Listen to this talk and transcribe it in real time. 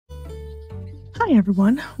Hi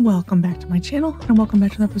everyone, welcome back to my channel and welcome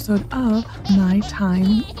back to an episode of My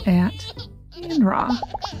Time at Sandrock.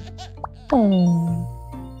 Oh,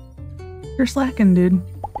 you're slacking, dude.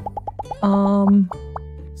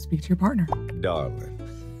 Speak to your partner. Darling.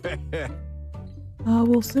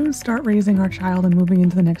 We'll soon start raising our child and moving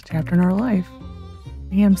into the next chapter in our life.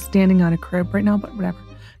 I am standing on a crib right now, but whatever.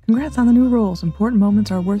 Congrats on the new roles. Important moments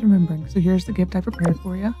are worth remembering. So here's the gift I prepared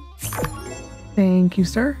for you. Thank you,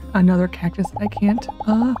 sir. Another cactus that I can't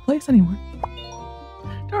place anymore.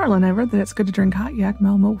 Darling, I read that it's good to drink hot yak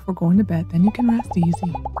Malmo before going to bed. Then you can rest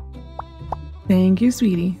easy. Thank you,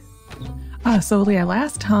 sweetie. So yeah,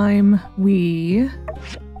 last time we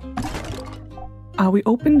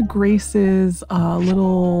opened Grace's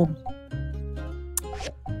little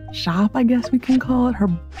shop, I guess we can call it, her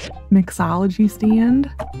mixology stand.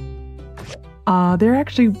 There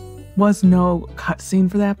actually was no cutscene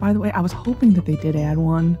for that, by the way. I was hoping that they did add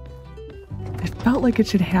one. It felt like it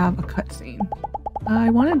should have a cutscene. I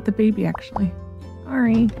wanted the baby, actually.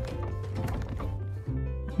 Sorry.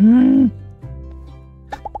 I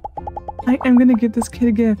am gonna give this kid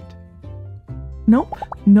a gift. Nope.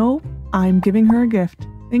 I'm giving her a gift.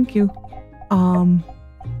 Thank you.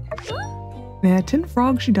 Yeah, tin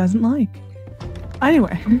frog she doesn't like.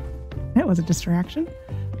 Anyway, that was a distraction.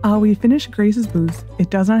 We finished Grace's booth. It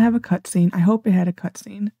does not have a cutscene. I hope it had a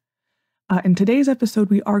cutscene. In today's episode,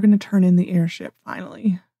 we are going to turn in the airship,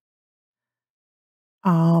 finally.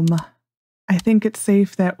 I think it's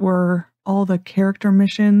safe that all the character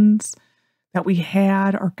missions that we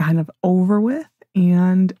had are kind of over with,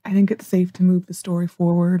 and I think it's safe to move the story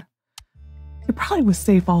forward. It probably was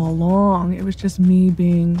safe all along. It was just me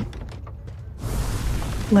being...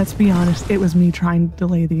 Let's be honest, it was me trying to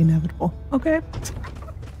delay the inevitable, okay?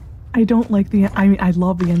 I don't like I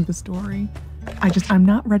love the end of the story. I'm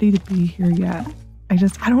not ready to be here yet. I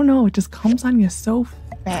don't know, it just comes on you so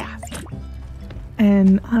fast.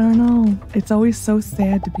 And I don't know, it's always so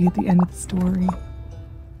sad to be at the end of the story.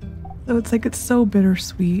 So it's like, it's so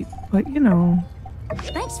bittersweet, but you know.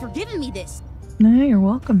 Thanks for giving me this. No, you're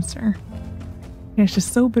welcome, sir. Yeah, it's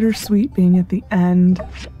just so bittersweet being at the end.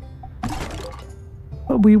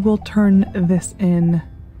 But we will turn this in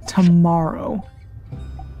tomorrow.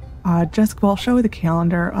 I'll show you the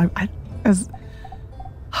calendar. I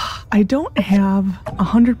don't have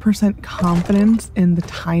 100% confidence in the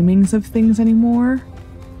timings of things anymore,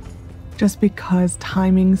 just because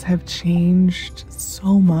timings have changed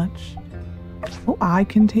so much. Oh, I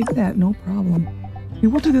can take that, no problem. We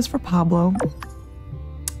will do this for Pablo.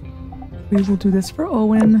 We will do this for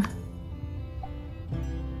Owen.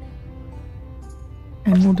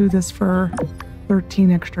 And we'll do this for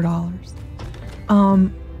 $13 extra.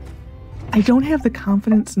 I don't have the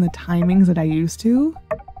confidence in the timings that I used to,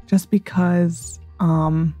 just because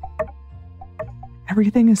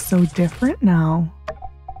everything is so different now.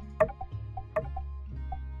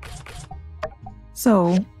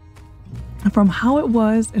 So, from how it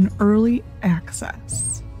was in early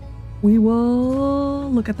access, we will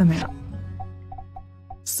look at the map.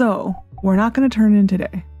 So, we're not going to turn it in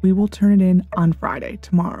today. We will turn it in on Friday,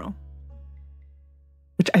 tomorrow.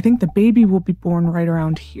 Which I think the baby will be born right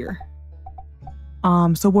around here.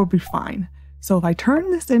 So we'll be fine. So if I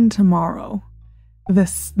turn this in tomorrow,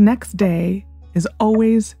 this next day is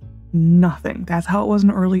always nothing. That's how it was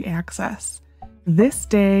in early access. This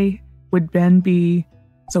day would then be,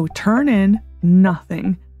 so turn in,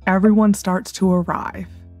 nothing. Everyone starts to arrive.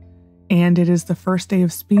 And it is the first day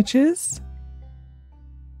of speeches.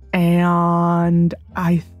 And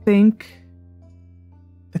I think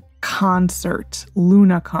the concert,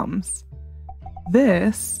 Luna comes.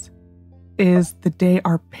 This is the day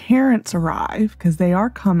our parents arrive, because they are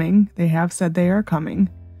coming. They have said they are coming.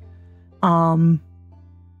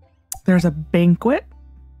 There's a banquet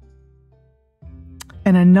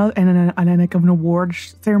and like an award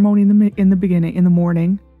ceremony in the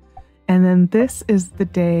morning, and then this is the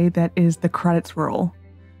day that is the credits roll.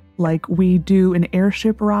 Like, we do an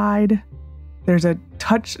airship ride. There's a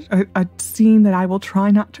scene that I will try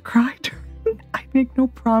not to cry during. I make no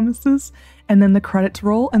promises. And then the credits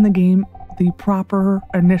roll and the proper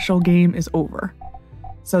initial game is over.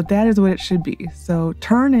 So that is what it should be. So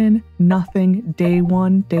turn in, nothing, day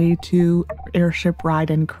 1, day 2, airship ride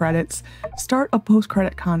and credits. Start a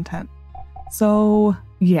post-credit content. So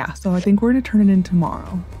yeah, so I think we're going to turn it in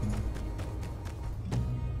tomorrow.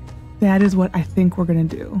 That is what I think we're going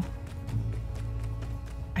to do.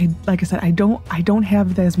 Like I said, I don't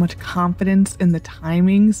have as much confidence in the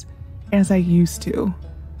timings as I used to.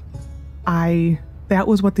 That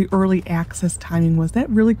was what the early access timing was. That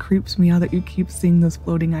really creeps me out that you keep seeing those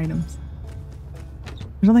floating items.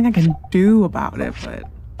 There's nothing I can do about it, but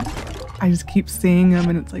I just keep seeing them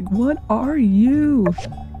and it's like, what are you?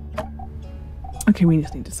 Okay, we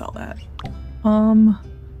just need to sell that.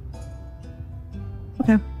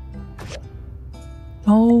 Okay.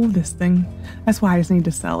 Oh, this thing. That's why I just need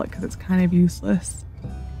to sell it, because it's kind of useless.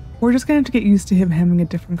 We're just gonna have to get used to him having a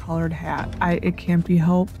different colored hat. It can't be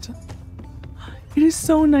helped. It is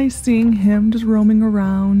so nice seeing him just roaming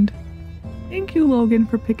around. Thank you, Logan,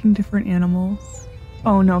 for picking different animals.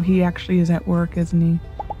 Oh no, he actually is at work, isn't he?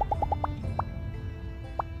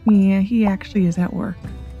 Yeah, he actually is at work.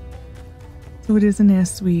 So it isn't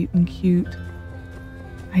as sweet and cute.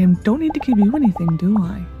 I don't need to give you anything, do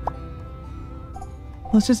I?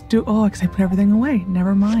 Let's just do, oh, because I put everything away.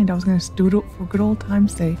 Never mind, I was going to do it for good old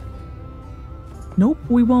time's sake. Nope,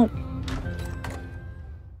 we won't.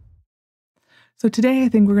 So today I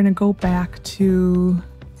think we're going to go back to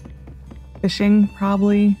fishing,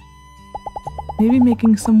 probably. Maybe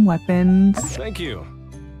making some weapons. Thank you.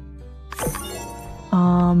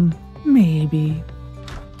 Maybe.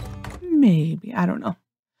 Maybe, I don't know.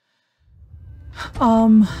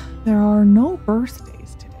 There are no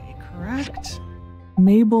birthdays today, correct?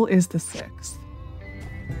 Mabel is the 6th.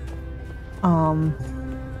 Oh,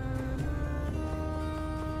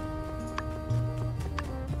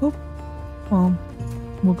 well,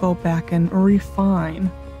 we'll go back and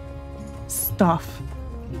refine stuff.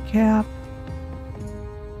 Keycap.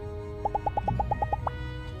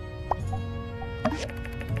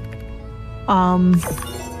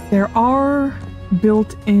 There are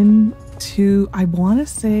built into, I want to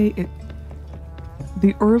say it,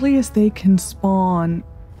 the earliest they can spawn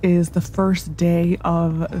is the first day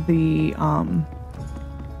of the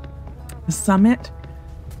summit.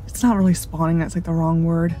 It's not really spawning, that's like the wrong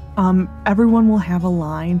word. Everyone will have a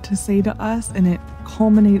line to say to us, and it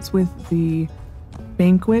culminates with the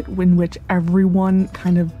banquet in which everyone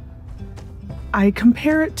kind of, I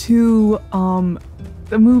compare it to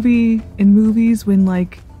the movie, in movies when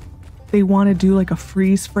like they want to do like a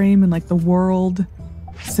freeze frame and like the world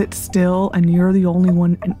sits still and you're the only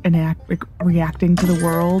one reacting to the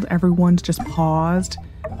world. Everyone's just paused.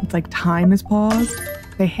 It's like time is paused.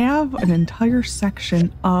 They have an entire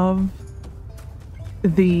section of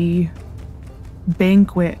the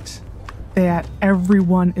banquet that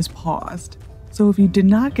everyone is paused. So if you did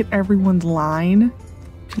not get everyone's line, you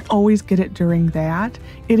can always get it during that.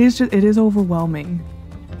 It is overwhelming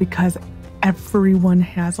because everyone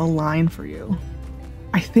has a line for you.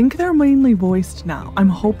 I think they're mainly voiced now. I'm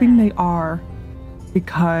hoping they are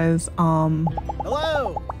because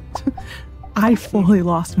Hello. I fully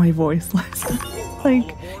lost my voice last night.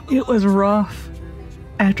 Like, it was rough.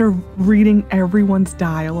 After reading everyone's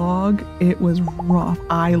dialogue, it was rough.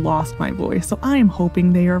 I lost my voice. So I am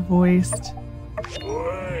hoping they are voiced.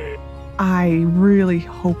 I really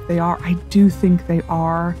hope they are. I do think they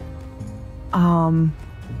are.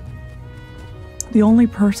 The only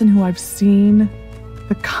person who I've seen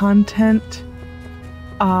the content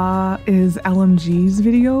is LMG's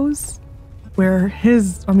videos, where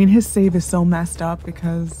his save is so messed up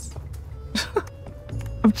because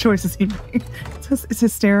of choices he made. It's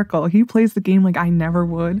hysterical. He plays the game like I never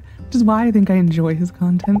would, which is why I think I enjoy his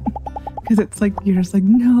content, because it's like you're just like,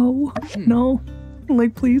 no,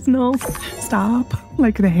 like please no, stop.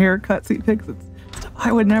 Like the haircuts he picks, it's stuff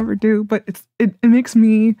I would never do, but it makes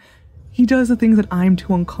me. He does the things that I'm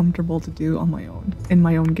too uncomfortable to do on my own in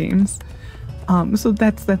my own games. So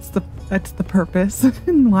that's the purpose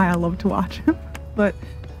and why I love to watch him. But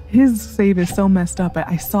his save is so messed up.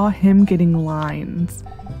 I saw him getting lines,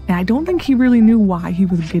 and I don't think he really knew why he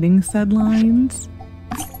was getting said lines.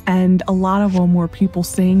 And a lot of them were people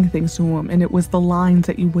saying things to him, and it was the lines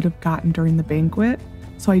that you would have gotten during the banquet.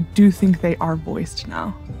 So I do think they are voiced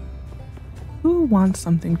now. Who wants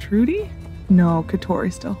something, Trudy? No,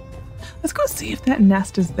 Katori still. Let's go see if that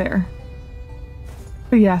nest is there.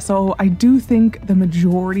 But yeah, so I do think the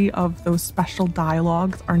majority of those special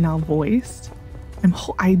dialogues are now voiced.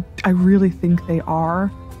 I really think they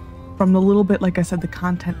are. From the little bit, like I said, the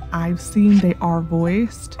content I've seen, they are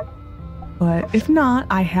voiced. But if not,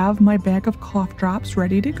 I have my bag of cough drops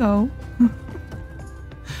ready to go.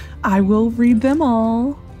 I will read them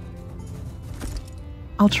all.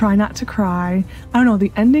 I'll try not to cry. I don't know,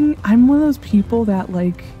 the ending, I'm one of those people that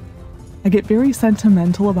like, I get very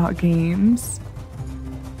sentimental about games.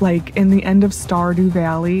 Like in the end of Stardew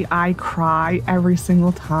Valley, I cry every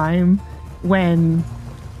single time when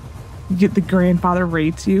the grandfather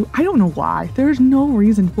rates you. I don't know why. There's no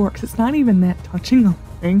reason for it, because it's not even that touching a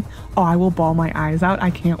thing. Oh, I will bawl my eyes out.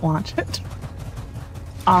 I can't watch it.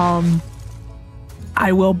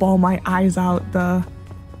 I will bawl my eyes out the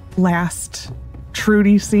last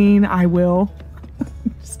Trudy scene, I will.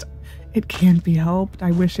 Just, it can't be helped.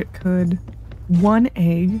 I wish it could. 1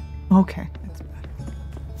 egg. Okay, that's better.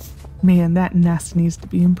 Man, that nest needs to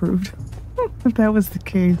be improved. If that was the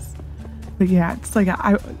case. But yeah, it's like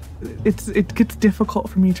it gets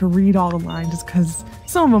difficult for me to read all the lines just because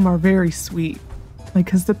some of them are very sweet. Like,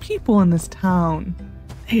 because the people in this town,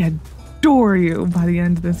 they adore you by the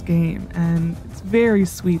end of this game, and it's very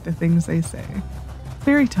sweet the things they say.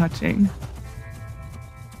 Very touching.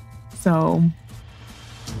 So,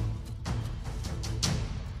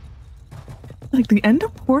 like the end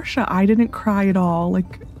of Portia, I didn't cry at all.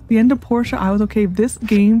 Like the end of Portia, I was okay. This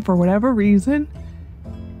game, for whatever reason,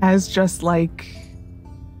 has just like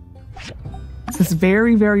this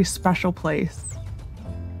very, very special place.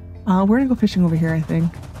 We're gonna go fishing over here, I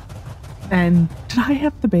think. And did I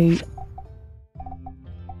have the bait?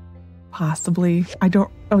 Possibly. I don't.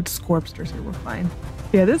 Oh, it's Scorpsters here. We're fine.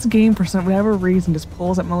 Yeah, this game, for some whatever reason, just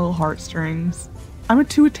pulls at my little heartstrings. I'm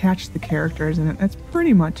too attached to the characters in it. That's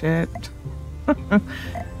pretty much it.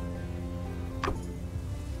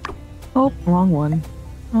 Oh, wrong one.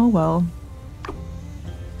 Oh well.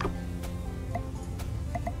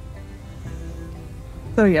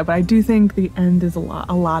 So yeah, but I do think the end is a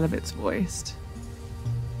lot of it's voiced.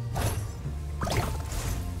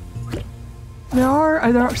 There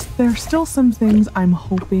are still some things I'm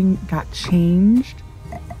hoping got changed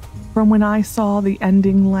from when I saw the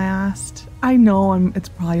ending last. I know it's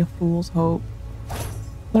probably a fool's hope,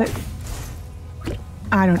 but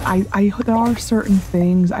I don't. There are certain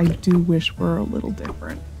things I do wish were a little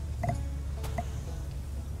different.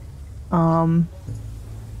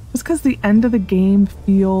 Just because the end of the game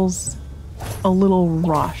feels a little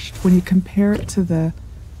rushed when you compare it to the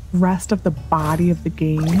rest of the body of the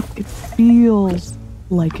game. It feels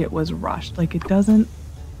like it was rushed. Like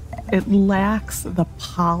it lacks the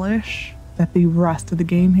polish that the rest of the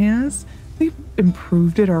game has. They've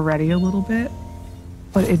improved it already a little bit,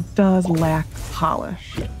 but it does lack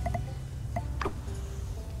polish.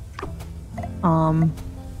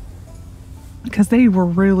 Because they were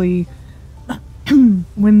really,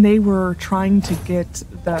 when they were trying to get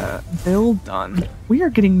the build done, we are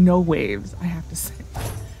getting no waves, I have to say.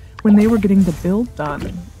 When they were getting the build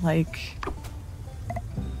done, like,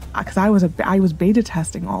 because I was beta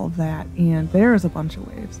testing all of that, and there's a bunch of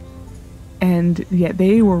waves, and yeah,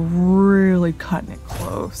 they were really cutting it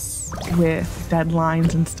close with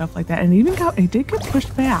deadlines and stuff like that, and it did get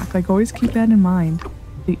pushed back. Like, always keep that in mind.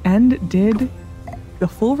 The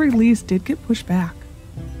full release did get pushed back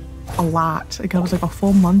a lot. Like, it was like a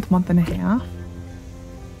full month and a half.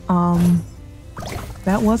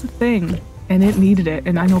 That was a thing, and it needed it,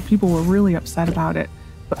 and I know people were really upset about it,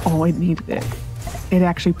 but oh, it needed it. It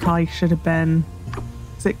actually probably should have been,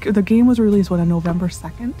 the game was released, on November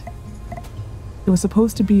 2nd? It was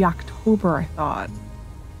supposed to be October, I thought,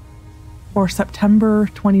 or September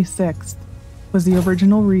 26th was the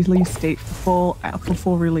original release date for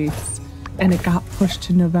full release, and it got pushed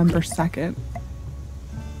to November 2nd.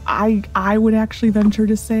 I would actually venture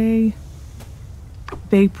to say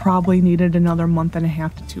they probably needed another month and a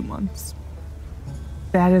half to 2 months.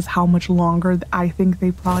 That is how much longer I think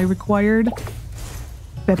they probably required,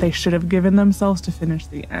 that they should have given themselves to finish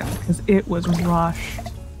the end, because it was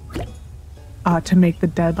rushed to make the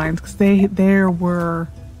deadlines, because there were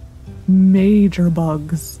major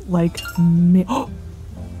bugs, like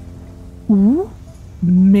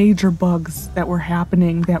major bugs that were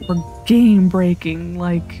happening that were game breaking.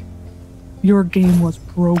 Like, your game was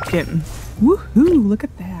broken. Woohoo, look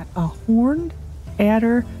at that. A horned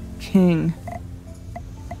adder king.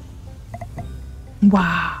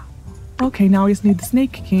 Wow. Okay, now we just need the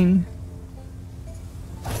snake king.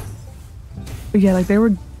 But yeah, like, they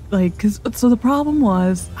were like, so the problem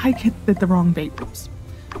was I hit the wrong bait loops.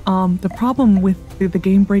 The problem with the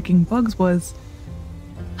game breaking bugs was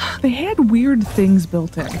they had weird things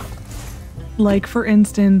built in. Like, for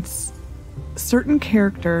instance, certain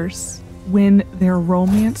characters, when their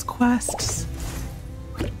romance quests,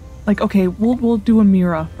 like, okay, we'll do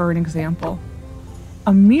Amira for an example.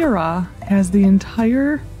 Amira has the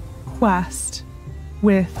entire quest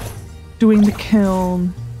with doing the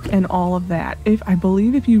kiln and all of that. I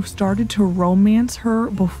believe if you started to romance her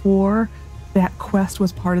before that quest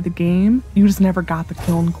was part of the game, you just never got the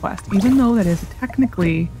kiln quest, even though that is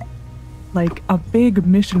technically like a big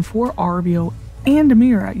mission for Arvio and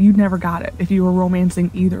Amira. You never got it if you were romancing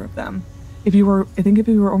either of them. I think if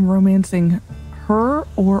you were romancing her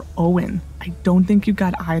or Owen, I don't think you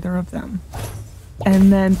got either of them.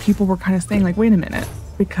 And then people were kind of saying, like, wait a minute,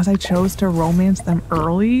 because I chose to romance them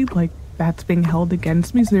early, like, that's being held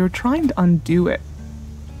against me. So they were trying to undo it.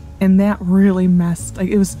 And that really messed,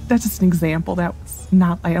 like, that's just an example. That was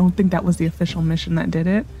not, I don't think that was the official mission that did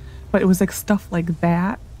it, but it was like stuff like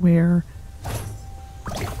that where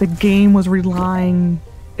the game was relying,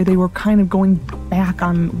 they were kind of going back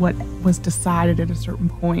on what was decided at a certain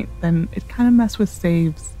point. Then it kind of messed with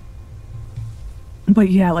saves. But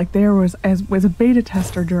yeah, like there was, as a beta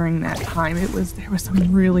tester during that time, there was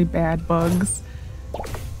some really bad bugs.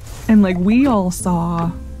 And like we all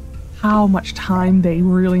saw how much time they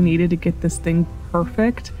really needed to get this thing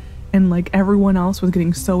perfect. And like everyone else was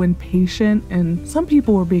getting so impatient, and some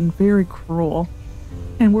people were being very cruel.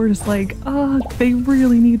 And we're just like, oh, they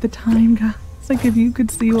really need the time, guys. It's like if you could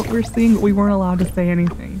see what we're seeing, but we weren't allowed to say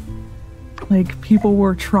anything. Like people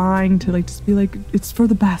were trying to like just be like, it's for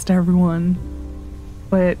the best, everyone.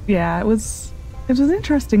 But yeah, it was an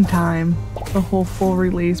interesting time, the whole full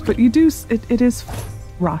release. But it is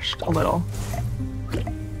rushed a little.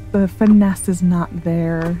 The finesse is not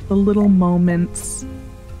there. The little moments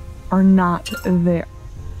are not there.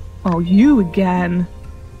 Oh, you again.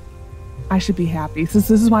 I should be happy. So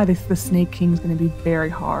this is why the Snake King is going to be very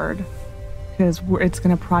hard. Because it's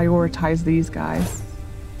going to prioritize these guys.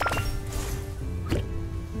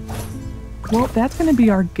 Well, that's going to be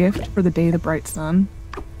our gift for the Day of the Bright Sun.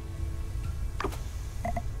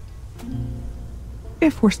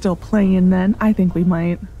 If we're still playing then, I think we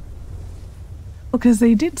might. Because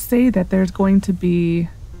they did say that there's going to be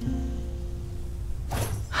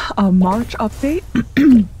a March update,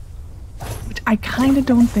 which I kind of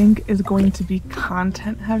don't think is going to be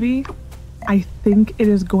content heavy. I think it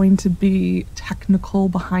is going to be technical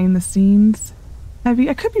behind the scenes heavy.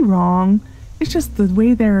 I could be wrong. It's just the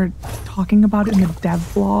way they're talking about it in the dev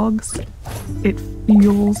blogs. It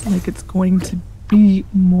feels like it's going to be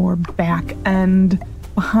more back end,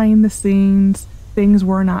 behind the scenes, things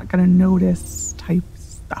we're not going to notice type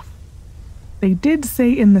stuff. They did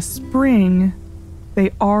say in the spring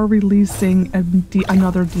they are releasing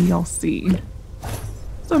another DLC.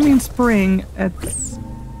 So I mean spring, it's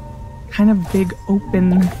kind of big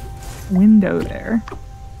open window there.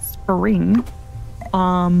 Spring.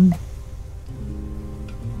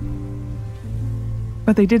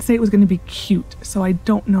 But they did say it was going to be cute, so I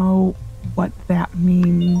don't know what that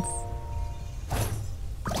means.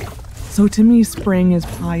 So to me, spring is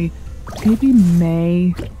probably maybe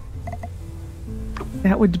May.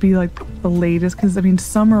 That would be like the latest, because I mean,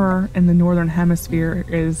 summer in the northern hemisphere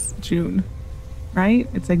is June, right?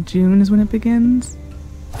 It's like June is when it begins.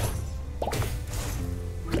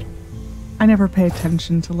 I never pay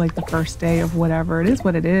attention to like the first day of whatever. It is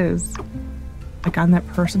what it is. Like I'm that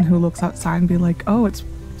person who looks outside and be like, oh, it's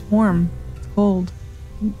warm, it's cold.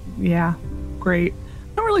 Yeah, great.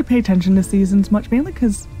 I don't really pay attention to seasons much, mainly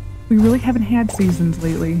because we really haven't had seasons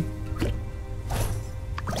lately.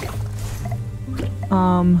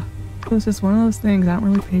 So it's just one of those things, I don't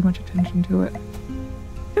really pay much attention to it.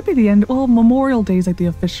 Could be the end, well, Memorial Day is like the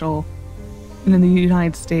official, and in the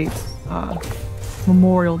United States,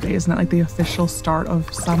 Memorial Day isn't that like the official start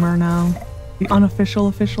of summer now? The unofficial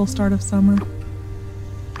official start of summer?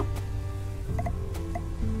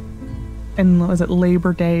 And was it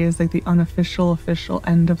Labor Day is like the unofficial official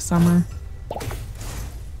end of summer?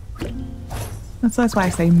 That's why I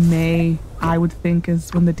say May, I would think,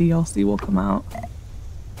 is when the DLC will come out.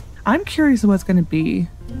 I'm curious what it's going to be.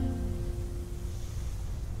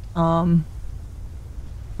 Part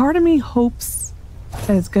of me hopes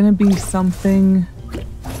that it's going to be something...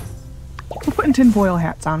 We're putting tinfoil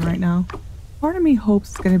hats on right now. Part of me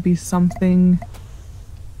hopes it's going to be something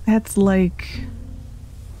that's like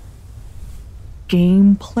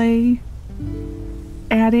gameplay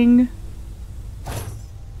adding.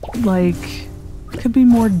 Like, could be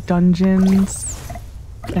more dungeons,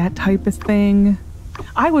 that type of thing.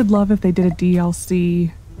 I would love if they did a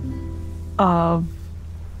DLC of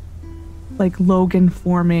like Logan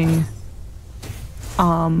forming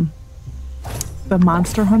the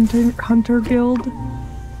Monster Hunter Guild.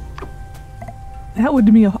 That would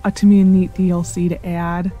be to me a neat DLC to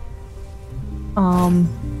add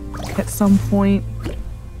at some point.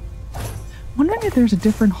 Wondering if there's a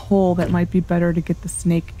different hole that might be better to get the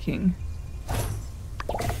Snake King.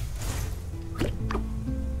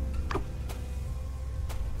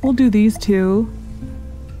 We'll do these two,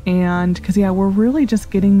 and because yeah, we're really just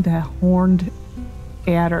getting the horned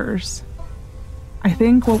adders. I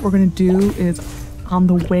think what we're gonna do is on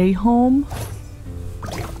the way home,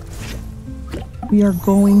 we are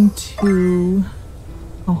going to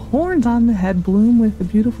horns on the head bloom with a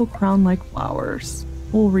beautiful crown like flowers.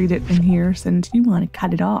 We'll read it in here since you want to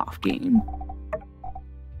cut it off, game.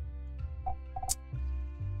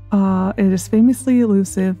 It is famously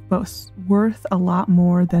elusive, but worth a lot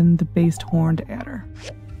more than the based horned adder.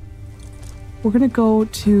 We're gonna go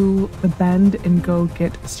to the bend and go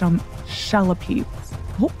get some shallopeeps.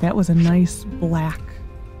 Oh, that was a nice black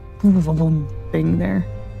little thing there.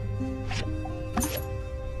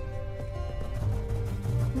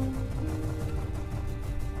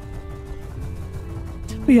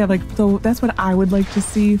 But yeah, like, so that's what I would like to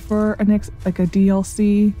see for a next, like a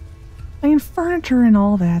DLC. I mean, furniture and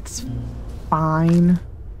all that's fine.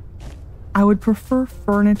 I would prefer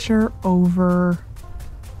furniture over,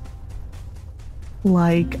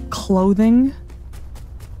 like, clothing.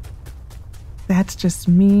 That's just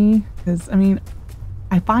me. Because, I mean,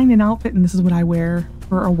 I find an outfit and this is what I wear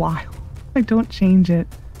for a while. I don't change it.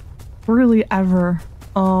 Really, ever.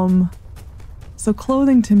 So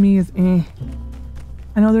clothing to me is eh.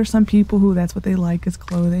 I know there's some people who that's what they like is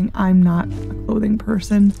clothing. I'm not a clothing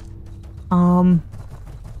person.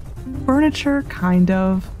 Furniture, kind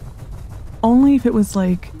of. Only if it was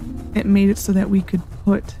like, it made it so that we could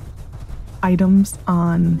put items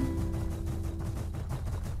on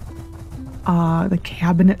the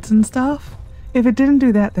cabinets and stuff. If it didn't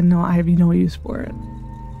do that, then no, I have no use for it.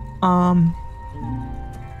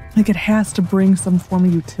 Like it has to bring some form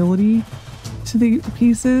of utility to the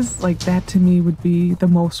pieces. Like that to me would be the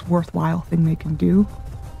most worthwhile thing they can do.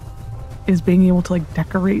 Is being able to like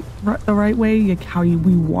decorate the right way, like how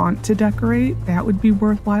we want to decorate. That would be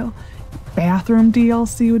worthwhile. Bathroom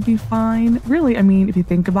DLC would be fine. Really, I mean, if you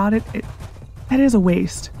think about it, that is a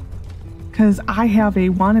waste. Because I have a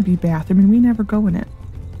wannabe bathroom and we never go in it.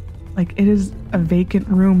 Like it is a vacant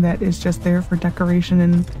room that is just there for decoration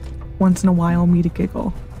and once in a while me to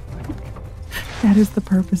giggle. That is the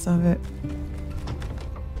purpose of it.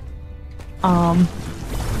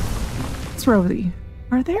 Slowly.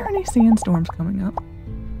 Are there any sandstorms coming up?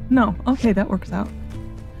 No. Okay, that works out.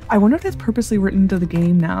 I wonder if that's purposely written into the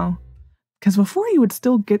game now. Because before you would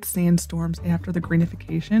still get sandstorms after the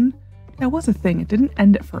greenification. That was a thing. It didn't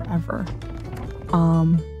end it forever.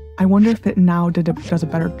 I wonder if it now does a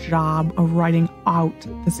better job of writing out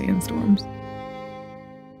the sandstorms.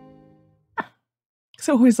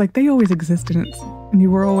 So always like, they always existed and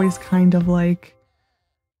you were always kind of like,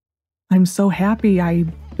 I'm so happy I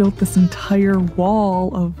built this entire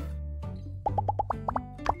wall of...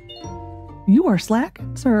 You are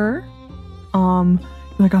slacking, sir.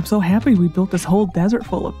 Like, I'm so happy we built this whole desert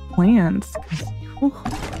full of plants.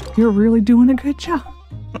 You're really doing a good job.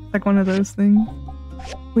 Like one of those things.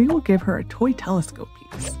 We will give her a toy telescope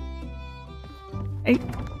piece. Hey.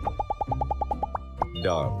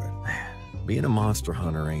 Darling, being a monster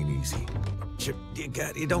hunter ain't easy.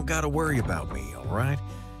 You don't gotta worry about me, all right?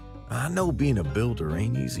 I know being a builder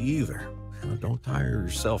ain't easy either. Don't tire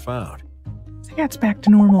yourself out. It's back to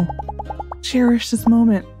normal. Cherish this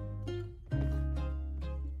moment.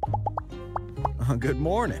 Good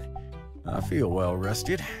morning. I feel well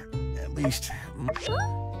rested. At least...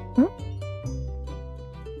 Huh?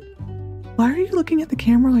 Why are you looking at the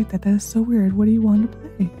camera like that? That is so weird. What do you want to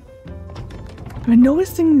play? I've been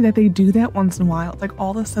noticing that they do that once in a while. Like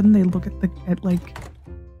all of a sudden they look at like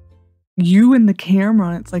you in the camera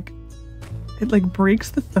and it's like it like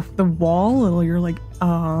breaks the wall a little. You're like,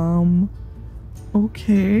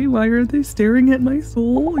 okay, why are they staring at my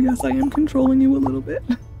soul? Yes, I am controlling you a little bit.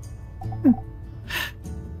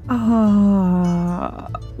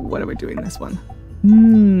 What am I doing this one?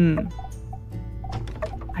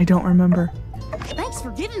 I don't remember. Thanks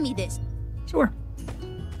for giving me this. Sure.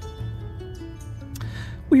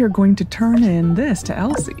 We are going to turn in this to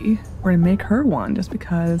Elsie. We're going to make her one just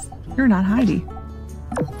because you're not Heidi.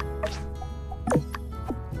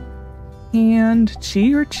 And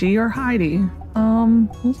Chi or Heidi.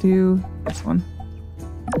 We'll do this one.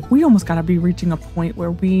 We almost got to be reaching a point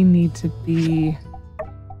where we need to be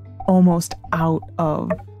almost out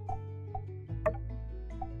of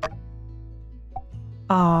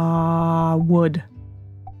wood.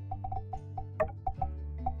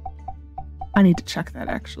 I need to check that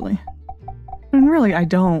actually. And really, I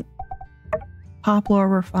don't. Poplar,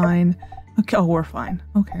 we're fine. Okay, oh, we're fine.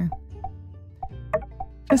 Okay.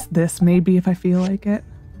 Just this, maybe, if I feel like it.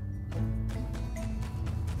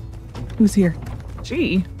 Who's here?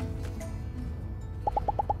 Gee.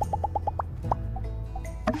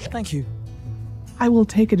 Thank you. I will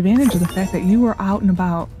take advantage of the fact that you are out and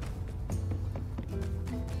about.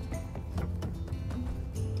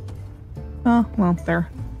 Oh, well, there.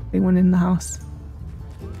 They went in the house.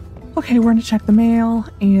 Okay, we're gonna check the mail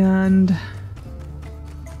and...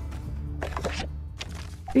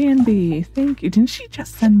 B&B, thank you. Didn't she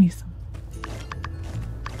just send me some?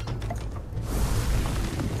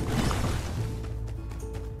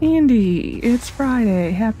 Andy, it's Friday.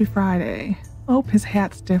 Happy Friday. Oh, his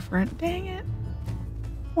hat's different. Dang it.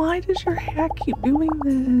 Why does your hat keep doing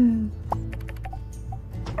this?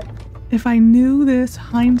 If I knew this,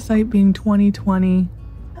 hindsight being 2020,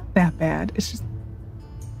 not that bad. It's just,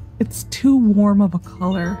 it's too warm of a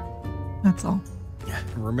color. That's all.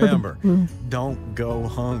 Remember, don't go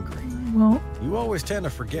hungry. Well, You always tend to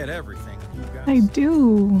forget everything. You guys. I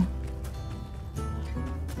do.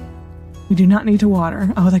 You do not need to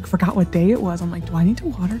water. I was like, forgot what day it was. I'm like, do I need to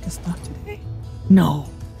water the stuff today? No.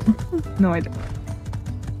 No, I don't.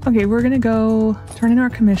 Okay, we're gonna go turn in our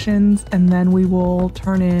commissions, and then we will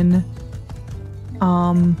turn in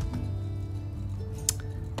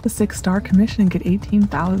the 6-star commission and get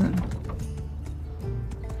 18,000.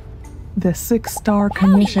 The 6-star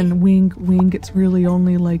commission wing gets really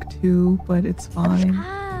only like 2, but it's fine.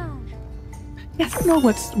 Yeah, I don't know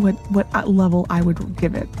what level I would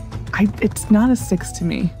give it. It's not a 6 to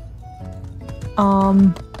me.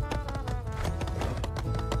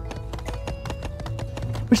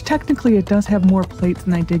 Which technically it does have more plates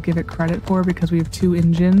than I did give it credit for because we have 2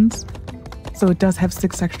 engines. So it does have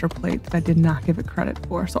 6 extra plates that I did not give it credit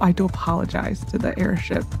for. So I do apologize to the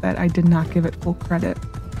airship that I did not give it full credit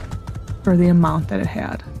for the amount that it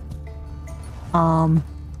had.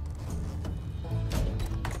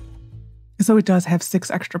 So it does have 6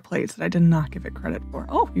 extra plates that I did not give it credit for.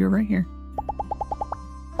 Oh, you're right here.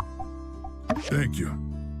 Thank you.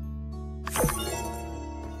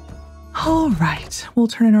 All right, we'll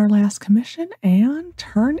turn in our last commission and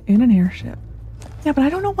turn in an airship. Yeah, but I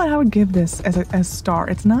don't know what I would give this as star.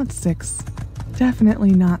 It's not 6.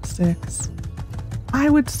 Definitely not 6. I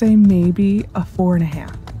would say maybe a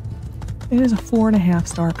 4.5. It is a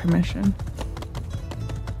 4.5-star commission.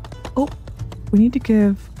 Oh, we need to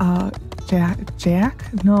give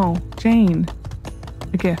Jane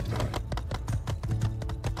a gift.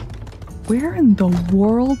 Where in the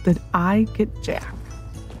world did I get Jack?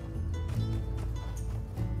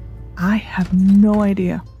 I have no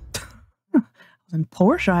idea. I was in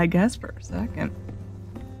Porsche, I guess, for a second.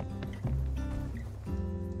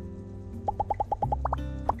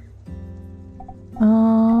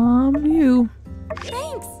 You.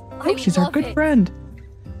 Thanks. Oh, she's our good friend.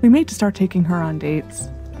 We may have to start taking her on dates.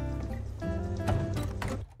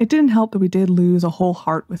 It didn't help that we did lose a whole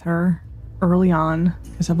heart with her early on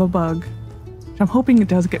because of a bug. I'm hoping it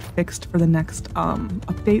does get fixed for the next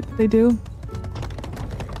update that they do.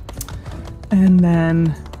 And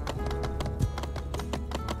then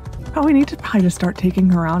we need to probably just start taking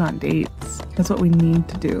her out on dates. That's what we need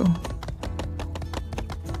to do.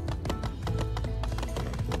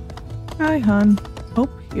 Hi, hun. Oh,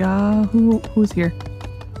 yeah. Who's here?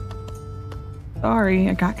 Sorry,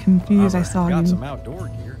 I got confused. I saw got you. some outdoor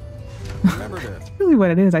gear. Remember to That's really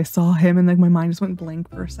what it is. I saw him and like my mind just went blank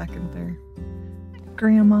for a second there.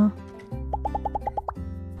 Grandma.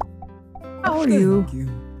 How are you? Thank you.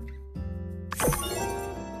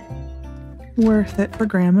 Worth it for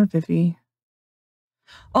Grandma Vivi.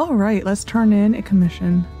 All right, let's turn in a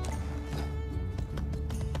commission.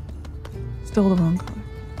 Still the wrong color.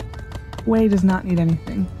 Way does not need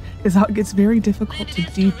anything. It's very difficult to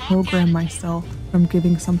deprogram myself from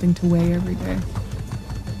giving something to Way every day.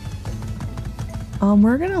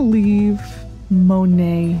 We're gonna leave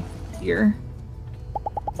Monet here.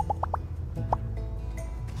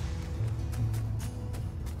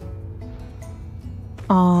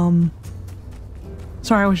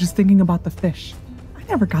 Sorry, I was just thinking about the fish. I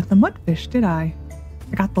never got the mudfish, did I?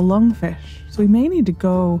 I got the lungfish. So we may need to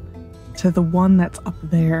go to the one that's up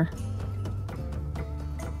there.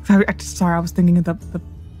 Sorry, I was thinking of the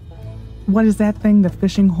what is that thing? The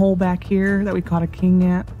fishing hole back here that we caught a king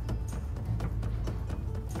at?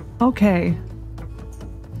 Okay.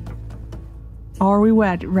 Are we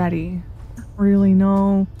ready? Really,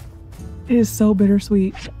 no. It is so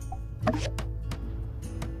bittersweet.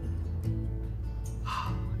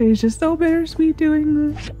 It is just so bittersweet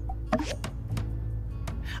doing this.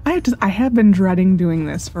 I have been dreading doing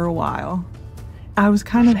this for a while. I was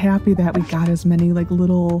kind of happy that we got as many like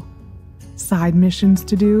little side missions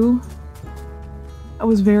to do. I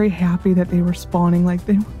was very happy that they were spawning like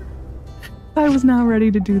they were. I was not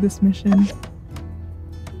ready to do this mission.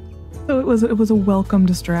 So it was a welcome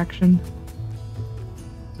distraction.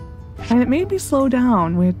 And it made me slow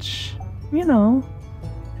down, which, you know,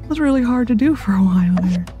 was really hard to do for a while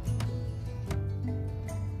there.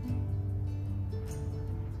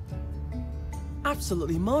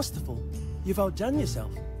 Absolutely masterful. You've outdone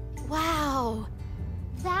yourself. Wow.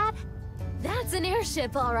 That's an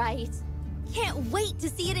airship, all right. Can't wait to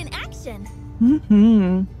see it in action.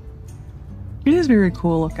 Mm-hmm. It is very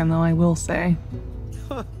cool looking, though, I will say.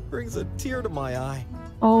 Brings a tear to my eye.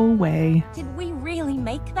 Oh, way. Did we really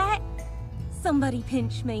make that? Somebody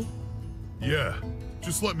pinch me. Yeah,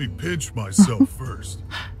 just let me pinch myself first.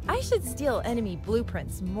 I should steal enemy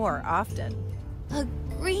blueprints more often. A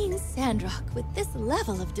green Sandrock with this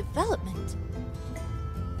level of development.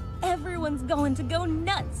 Everyone's going to go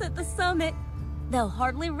nuts at the summit. They'll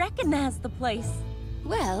hardly recognize the place.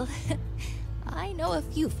 Well, I know a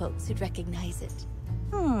few folks who'd recognize it.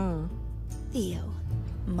 Theo,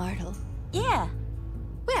 Martel. Yeah.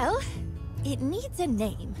 Well, it needs a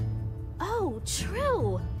name. Oh,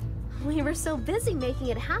 true. We were so busy making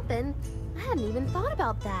it happen, I hadn't even thought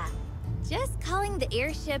about that. Just calling the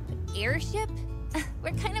airship airship?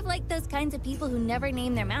 We're kind of like those kinds of people who never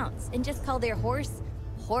name their mounts and just call their horse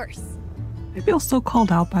horse. I feel so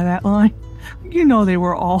called out by that line. You know they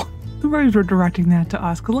were all... The writers were directing that to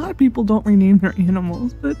us, because a lot of people don't rename their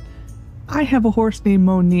animals, but I have a horse named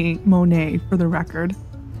Monet, for the record.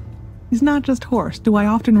 He's not just horse. Do I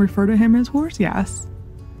often refer to him as horse? Yes.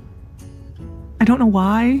 I don't know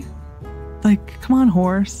why. Like, come on,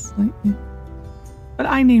 horse. Like, but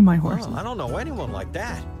I name my horse. Oh, I don't know anyone like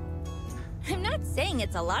that. I'm not saying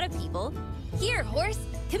it's a lot of people. Here, horse.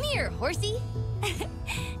 Come here, horsey.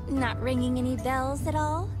 Not ringing any bells at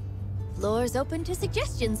all? Floor's open to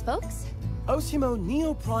suggestions, folks. Osimo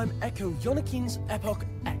Neo Prime Echo Yonikins Epoch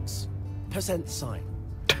X. % sign.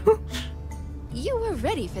 You were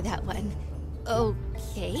ready for that one.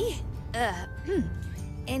 Okay.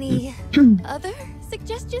 Any other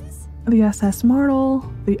suggestions? The SS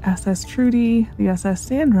Martel, the SS Trudy, the SS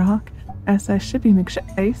Sandrock, SS Shippy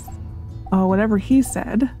McShitface. Whatever he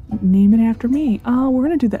said, name it after me. We're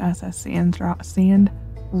gonna do the SS Sandrock.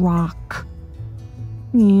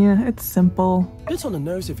 Yeah, it's simple. Bit on the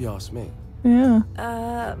nose if you ask me. Yeah.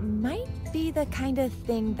 Might be the kind of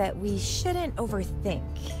thing that we shouldn't overthink.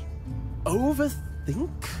 Overthink?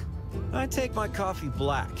 I take my coffee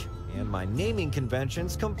black, and my naming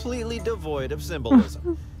convention's completely devoid of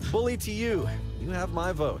symbolism. Bully to you. You have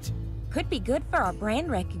my vote. Could be good for our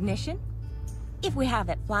brand recognition. If we have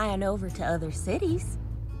it flying over to other cities.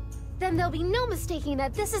 Then there'll be no mistaking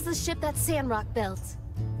that this is the ship that Sandrock built.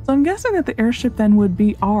 So I'm guessing that the airship then would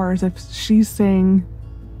be ours if she's saying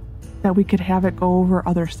that we could have it go over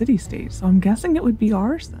other city-states. So I'm guessing it would be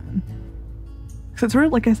ours then. Because it's really,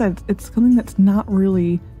 like I said, it's something that's not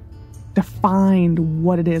really defined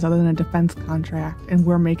what it is other than a defense contract, and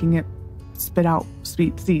we're making it spit out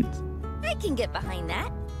sweet seeds. I can get behind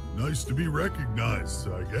that. Nice to be recognized,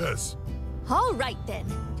 I guess. All right then.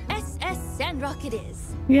 SS Sandrock it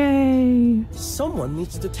is. Yay! Someone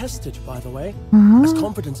needs to test it, by the way. Uh-huh. As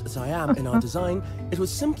confident as I am in our design, it would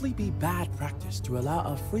simply be bad practice to allow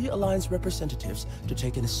our Free Alliance representatives to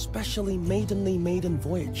take an especially maiden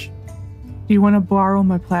voyage. Do you want to borrow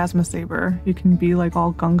my plasma saber? You can be like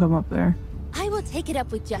all Gungam up there. I will take it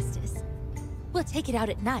up with Justice. We'll take it out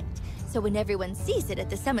at night, so when everyone sees it at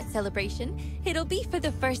the summit celebration, it'll be for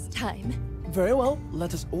the first time. Very well,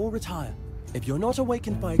 let us all retire. If you're not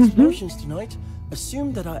awakened by explosions tonight,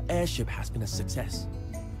 assume that our airship has been a success.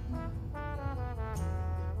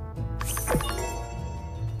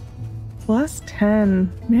 +10.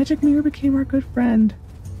 Magic Mirror became our good friend.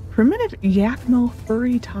 Primitive Yakmo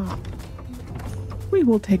furry top. We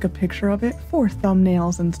will take a picture of it for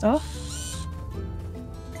thumbnails and stuff.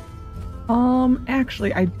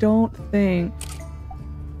 Actually, I don't think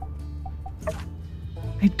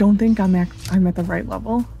I'm at the right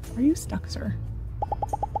level. Are you stuck, sir?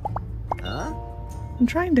 Huh? I'm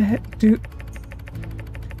trying to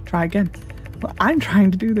try again. Well, I'm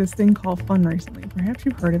trying to do this thing called fun recently. Perhaps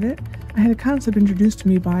you've heard of it. I had a concept introduced to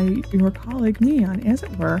me by your colleague Neon, as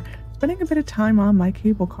it were, spending a bit of time on my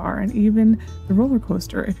cable car, and even the roller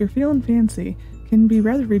coaster, if you're feeling fancy, can be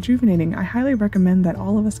rather rejuvenating. I highly recommend that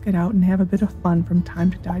all of us get out and have a bit of fun from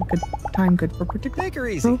time to time. Good for Take her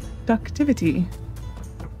easy. productivity.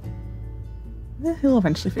 He'll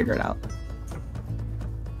eventually figure it out.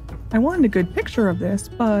 I wanted a good picture of this,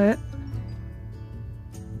 but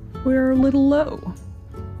we're a little low.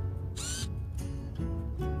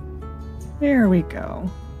 There we go.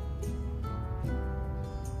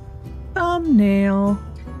 Thumbnail.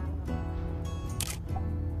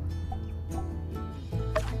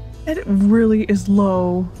 It really is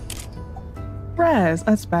low res.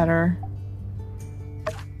 That's better.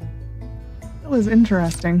 That was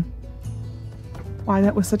interesting. Why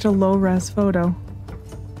that was such a low res photo.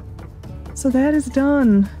 So that is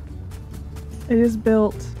done. It is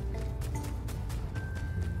built.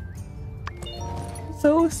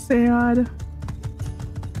 So sad.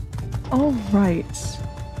 All right.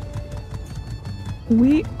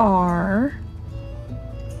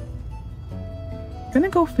 Gonna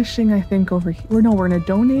go fishing, I think, over here. Or no, we're gonna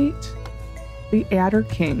donate the Adder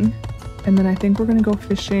King. And then I think we're gonna go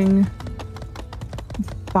fishing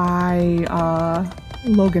by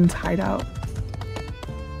Logan's hideout.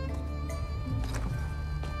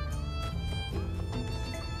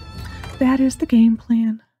 That is the game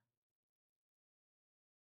plan.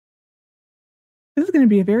 This is going to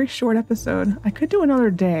be a very short episode. I could do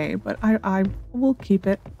another day, but I will keep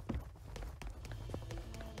it.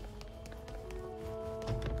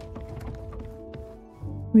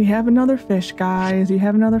 We have another fish, guys. You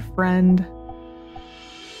have another friend.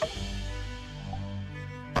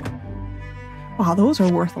 Wow, those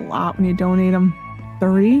are worth a lot when you donate them.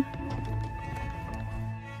 3.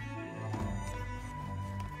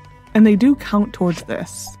 And they do count towards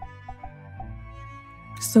this.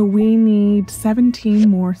 So we need 17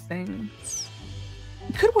 more things.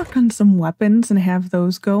 We could work on some weapons and have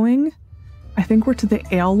those going. I think we're to the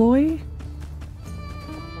alloy.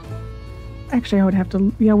 Actually, I would have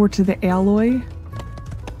to... Yeah, we're to the alloy.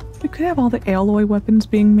 We could have all the alloy weapons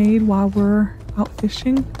being made while we're out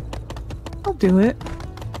fishing. I'll do it.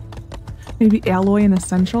 Maybe alloy and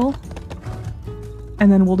essential.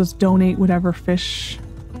 And then we'll just donate whatever fish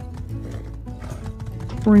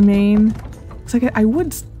remain. It's like I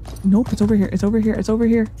would... Nope, it's over here. It's over here. It's over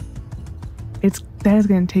here. That is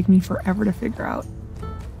going to take me forever to figure out.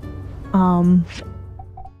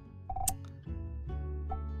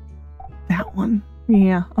 That one.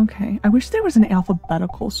 Yeah, okay. I wish there was an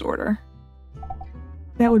alphabetical sorter.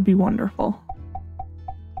 That would be wonderful.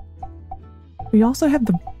 We also have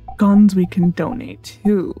the guns we can donate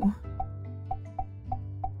too.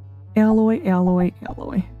 Alloy, alloy,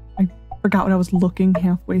 alloy. I forgot what I was looking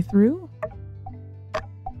halfway through.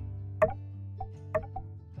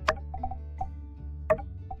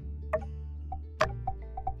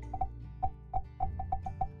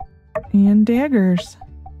 And daggers.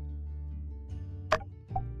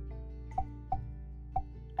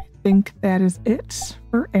 I think that is it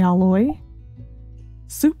for alloy.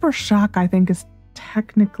 Super shock, I think, is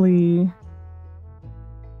technically...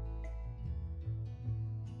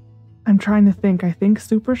 I'm trying to think. I think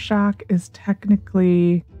super shock is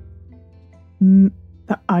technically the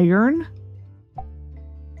iron.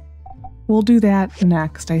 We'll do that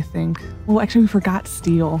next, I think. Well, actually, we forgot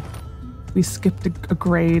steel. We skipped a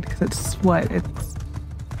grade because it's what? It's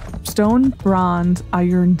stone, bronze,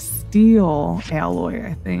 iron, steel alloy,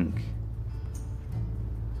 I think.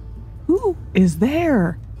 Who is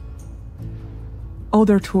there? Oh,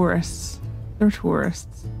 they're tourists. They're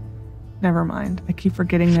tourists. Never mind. I keep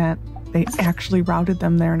forgetting that they actually routed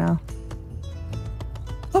them there now.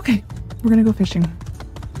 Okay, we're gonna go fishing.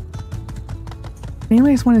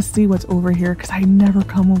 Mainly I just want to see what's over here because I never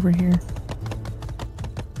come over here.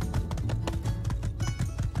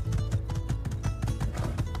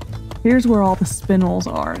 Here's where all the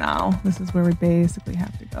spinels are now. This is where we basically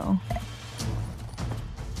have to go.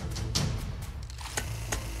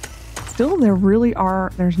 Still,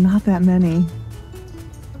 there's not that many.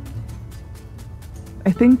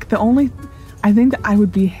 I think that I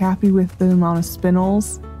would be happy with the amount of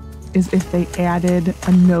spinels is if they added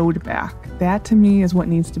a node back. That to me is what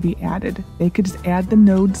needs to be added. They could just add the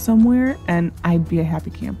node somewhere and I'd be a happy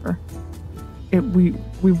camper. We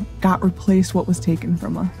got replaced what was taken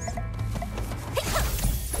from us.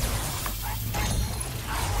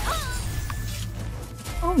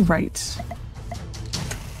 All right.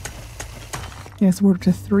 Yes, we're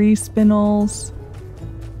to 3 spinels.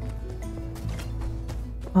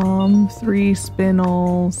 3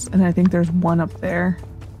 spinels, and I think there's 1 up there.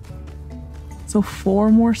 So 4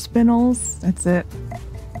 more spinels. That's it.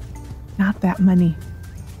 Not that many.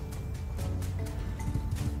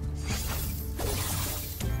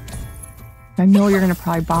 I know you're gonna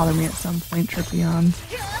probably bother me at some point, Trippion.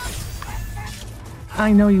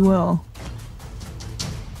 I know you will.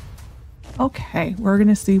 Okay, we're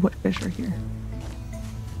gonna see what fish are here.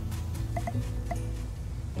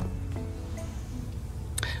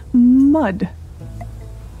 Mud.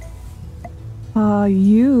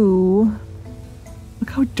 You... Look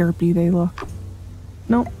how derpy they look.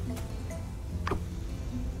 Nope.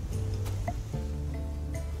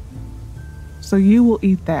 So you will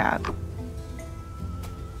eat that.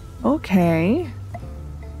 Okay.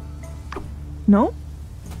 Nope.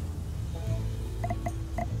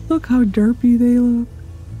 Look how derpy they look.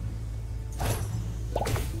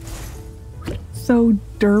 So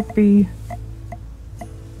derpy.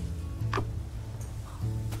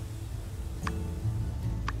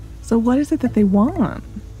 So what is it that they want?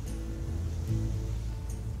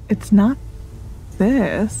 It's not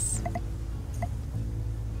this.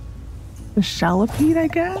 The shallopede, I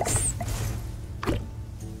guess?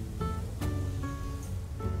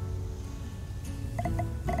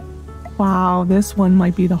 Wow, this one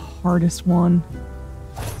might be the hardest one.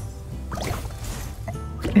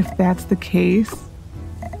 If that's the case,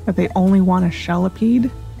 that they only want a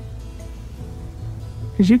shellipede.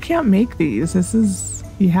 Because you can't make these. This is,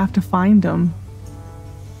 you have to find them.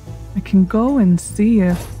 I can go and see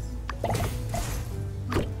if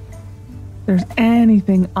there's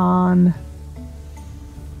anything on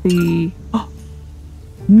the... Oh,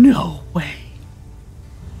 no way.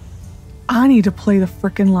 I need to play the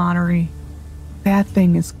frickin' lottery. That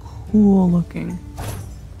thing is cool looking.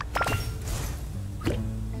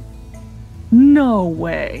 No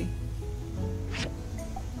way.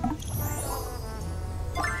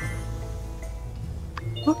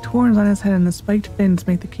 Hooked horns on his head and the spiked fins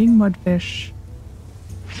make the king mudfish.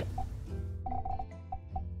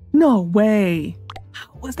 No way.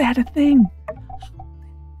 How was that a thing?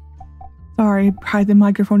 Sorry, probably the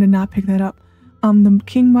microphone did not pick that up. The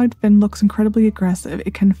king mudfin looks incredibly aggressive.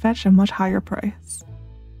 It can fetch a much higher price.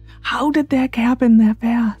 How did that happen that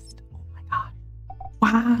fast? Oh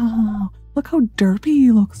my god. Wow. Look how derpy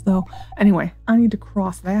he looks though. Anyway, I need to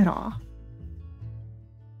cross that off.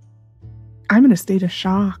 I'm in a state of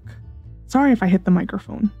shock. Sorry if I hit the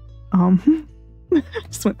microphone.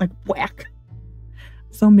 Just went like whack.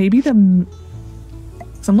 So maybe so I'm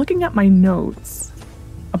looking at my notes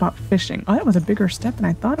about fishing. Oh, that was a bigger step than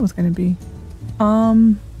I thought it was going to be.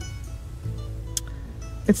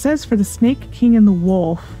 It says for the snake king and the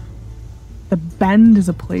wolf, the bend is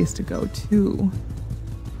a place to go to.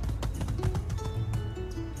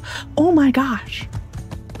 Oh my gosh.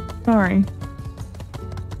 Sorry.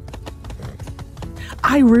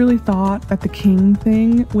 I really thought that the king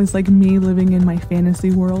thing was like me living in my fantasy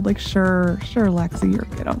world. Like, sure, Lexi, you're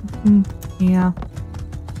a kiddo. Yeah,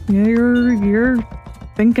 you're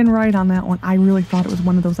thinking right on that one. I really thought it was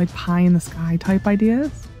one of those like pie in the sky type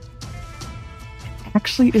ideas. It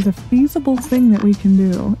actually is a feasible thing that we can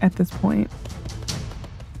do at this point.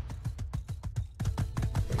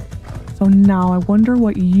 So now I wonder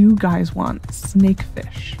what you guys want.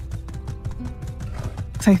 Snakefish.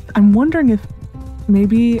 I'm wondering if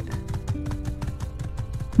maybe...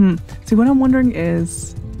 See, what I'm wondering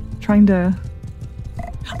is trying to...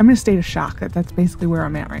 I'm in a state of shock that that's basically where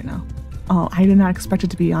I'm at right now. I did not expect it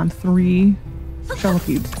to be on 3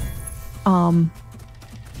 shellipeds. I'm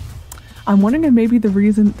wondering if maybe the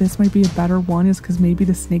reason this might be a better one is because maybe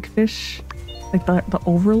the snakefish, like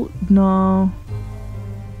no.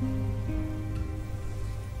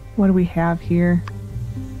 What do we have here?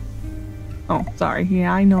 Oh, sorry.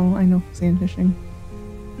 Yeah, I know sand fishing.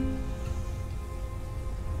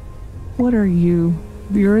 What are you?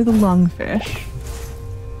 You're the lungfish.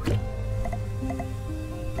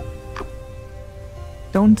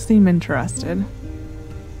 Don't seem interested.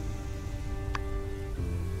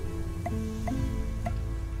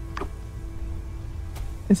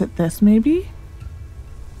 Is it this maybe?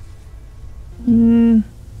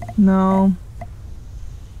 No.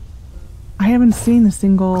 I haven't seen a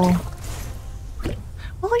single...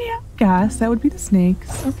 Well, yeah, I guess that would be the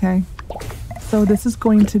snakes. Okay. So this is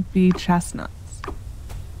going to be chestnuts.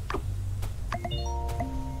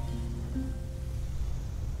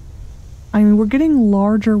 I mean, we're getting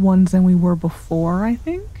larger ones than we were before, I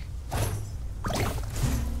think.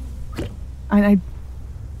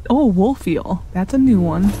 Oh, wolf eel. That's a new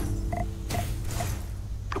one.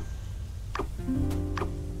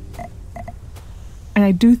 And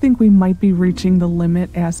I do think we might be reaching the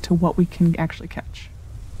limit as to what we can actually catch.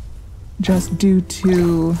 Just due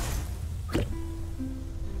to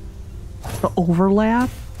the overlap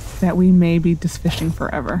that we may be just fishing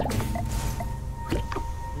forever.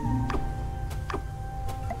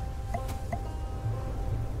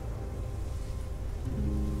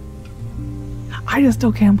 I just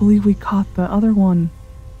still can't believe we caught the other one.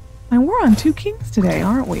 And we're on 2 kings today,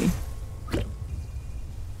 aren't we?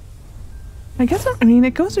 I guess, I mean,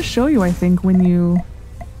 it goes to show you, I think, when you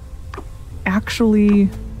actually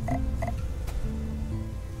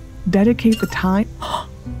dedicate the time.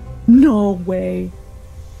 No way.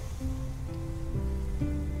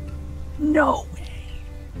 No way.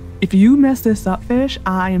 If you mess this up, fish,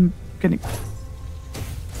 I am gonna...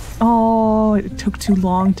 Oh, it took too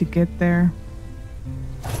long to get there.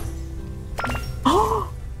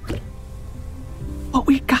 Oh,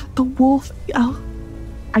 we got the wolf. Oh,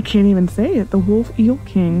 I can't even say it. The wolf Eel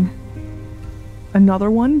King. Another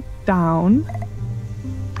one down.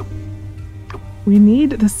 We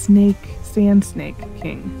need the sand snake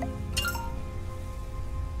king.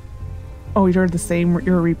 Oh, you're the same.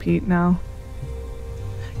 You're a repeat now.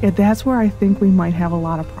 Yeah, that's where I think we might have a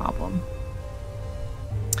lot of problem.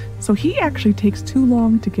 So he actually takes too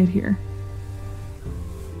long to get here.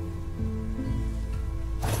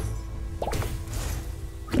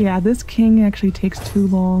 Yeah, this king actually takes too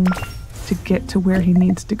long to get to where he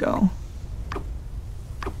needs to go.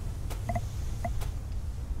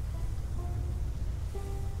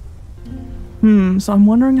 So I'm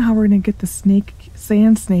wondering how we're gonna get the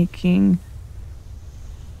Sand Snake King.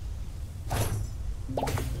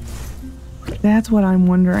 That's what I'm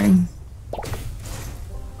wondering.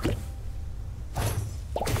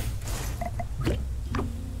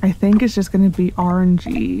 I think it's just gonna be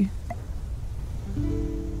RNG.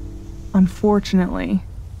 Unfortunately,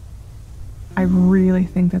 I really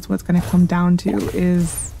think that's what's gonna come down to,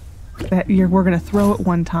 is that we're gonna throw it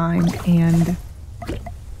one time and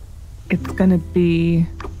it's gonna be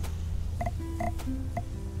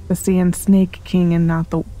the Sand Snake King and not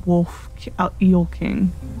the Eel King,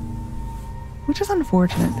 which is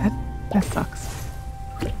unfortunate. That sucks.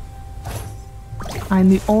 I'm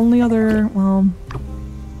the only other, well,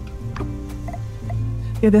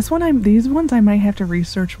 yeah, these ones I might have to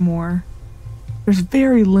research more. There's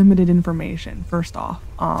very limited information, first off,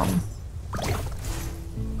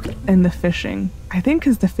 and the fishing. I think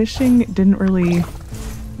because the fishing didn't really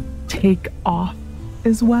take off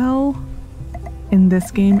as well in this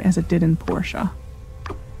game as it did in Portia.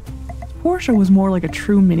 Portia was more like a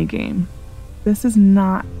true minigame. This is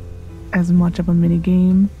not as much of a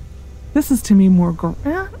minigame. This is to me more,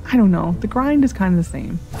 I don't know, the grind is kind of the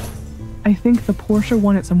same. I think the Portia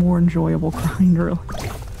one, it's a more enjoyable grind, really.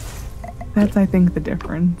 That's, I think, the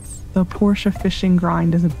difference. The Portia fishing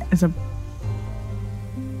grind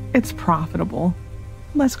it's profitable.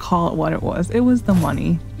 Let's call it what it was. It was the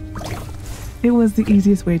money. It was the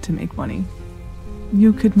easiest way to make money.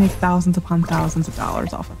 You could make thousands upon thousands of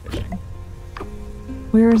dollars off of fishing.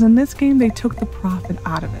 Whereas in this game, they took the profit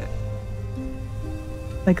out of it.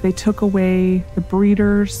 Like, they took away the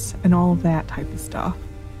breeders and all of that type of stuff.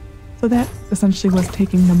 So that essentially was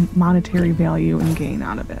taking the monetary value and gain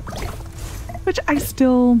out of it. Which I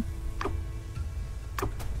still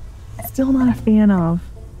not a fan of.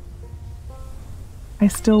 I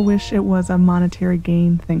still wish it was a monetary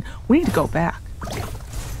gain thing. We need to go back.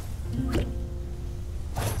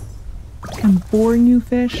 I'm boring you,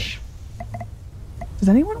 fish. Does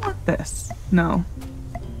anyone want this? No.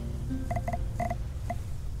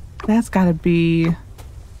 That's gotta be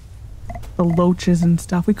the loaches and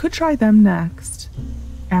stuff. We could try them next.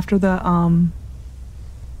 After the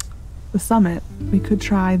summit, we could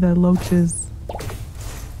try the loaches.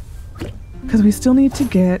 Because we still need to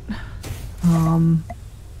get,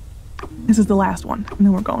 this is the last one, and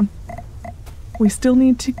then we're going. We still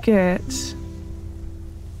need to get,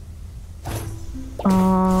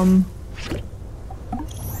 the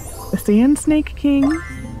Sand Snake King,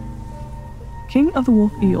 King of the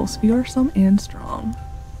Wolf Eels, fearsome and strong.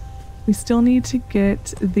 We still need to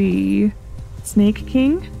get the Snake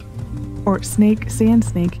King, or Sand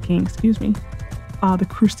Snake King, excuse me, the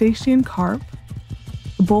Crustacean Carp,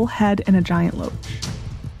 the Bullhead, and a Giant Loach.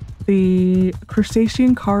 The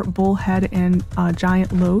Crustacean Carp, Bullhead, and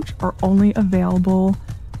Giant Loach are only available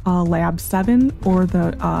Lab 7 or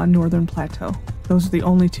the Northern Plateau. Those are the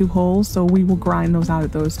only two holes, so we will grind those out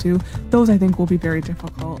at those two. Those I think will be very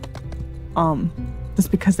difficult.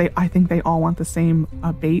 Just because I think they all want the same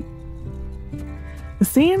bait. The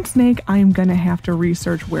Sand Snake, I am gonna have to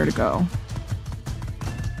research where to go.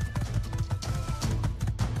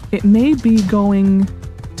 It may be going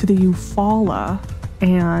to the Eufaula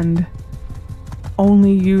and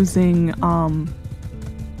only using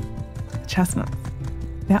chestnuts.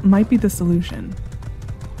 That might be the solution.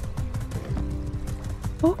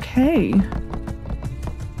 Okay.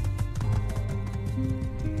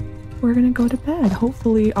 We're gonna go to bed.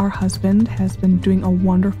 Hopefully our husband has been doing a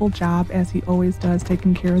wonderful job, as he always does,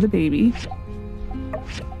 taking care of the baby.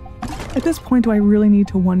 At this point, do I really need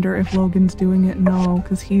to wonder if Logan's doing it? No,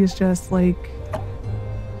 because he is just like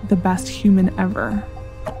the best human ever.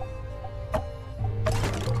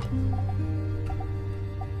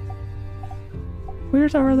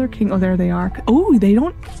 Where's our other king? Oh, there they are. Oh, they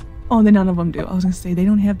don't. Oh, none of them do. I was gonna say they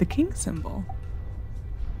don't have the king symbol.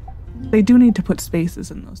 They do need to put spaces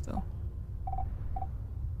in those, though.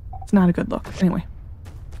 It's not a good look. Anyway.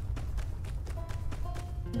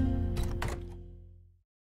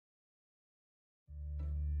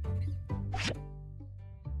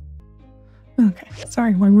 Okay,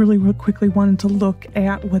 sorry, I really quickly wanted to look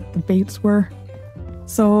at what the baits were.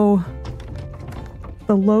 So,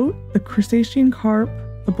 the Crustacean Carp,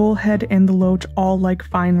 the Bullhead, and the Loach all like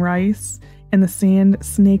fine rice, and the Sand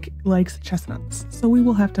Snake likes chestnuts. So we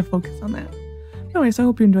will have to focus on that. Anyways, I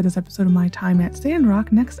hope you enjoyed this episode of my time at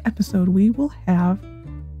Sandrock. Next episode, we will have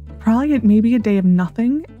probably maybe a day of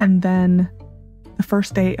nothing, and then the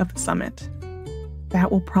first day of the summit.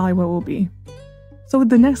 that will probably what it will be. So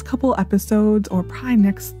the next couple episodes, or probably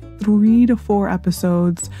next 3 to 4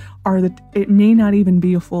 episodes, are that it may not even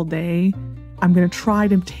be a full day. I'm going to try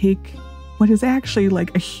to take what is actually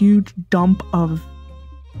like a huge dump of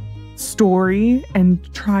story and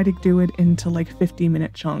try to do it into like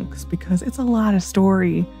 50-minute chunks, because it's a lot of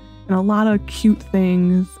story and a lot of cute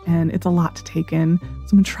things and it's a lot to take in. So I'm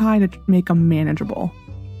going to try to make them manageable.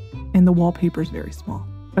 And the wallpaper is very small.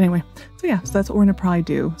 But anyway, so yeah, so that's what we're going to probably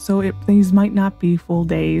do. So these might not be full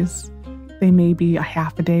days. They may be a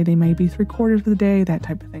half a day. They may be 3/4 of the day, that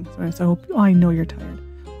type of thing. So I know you're tired.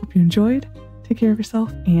 Hope you enjoyed. Take care of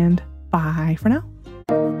yourself and bye for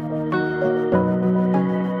now.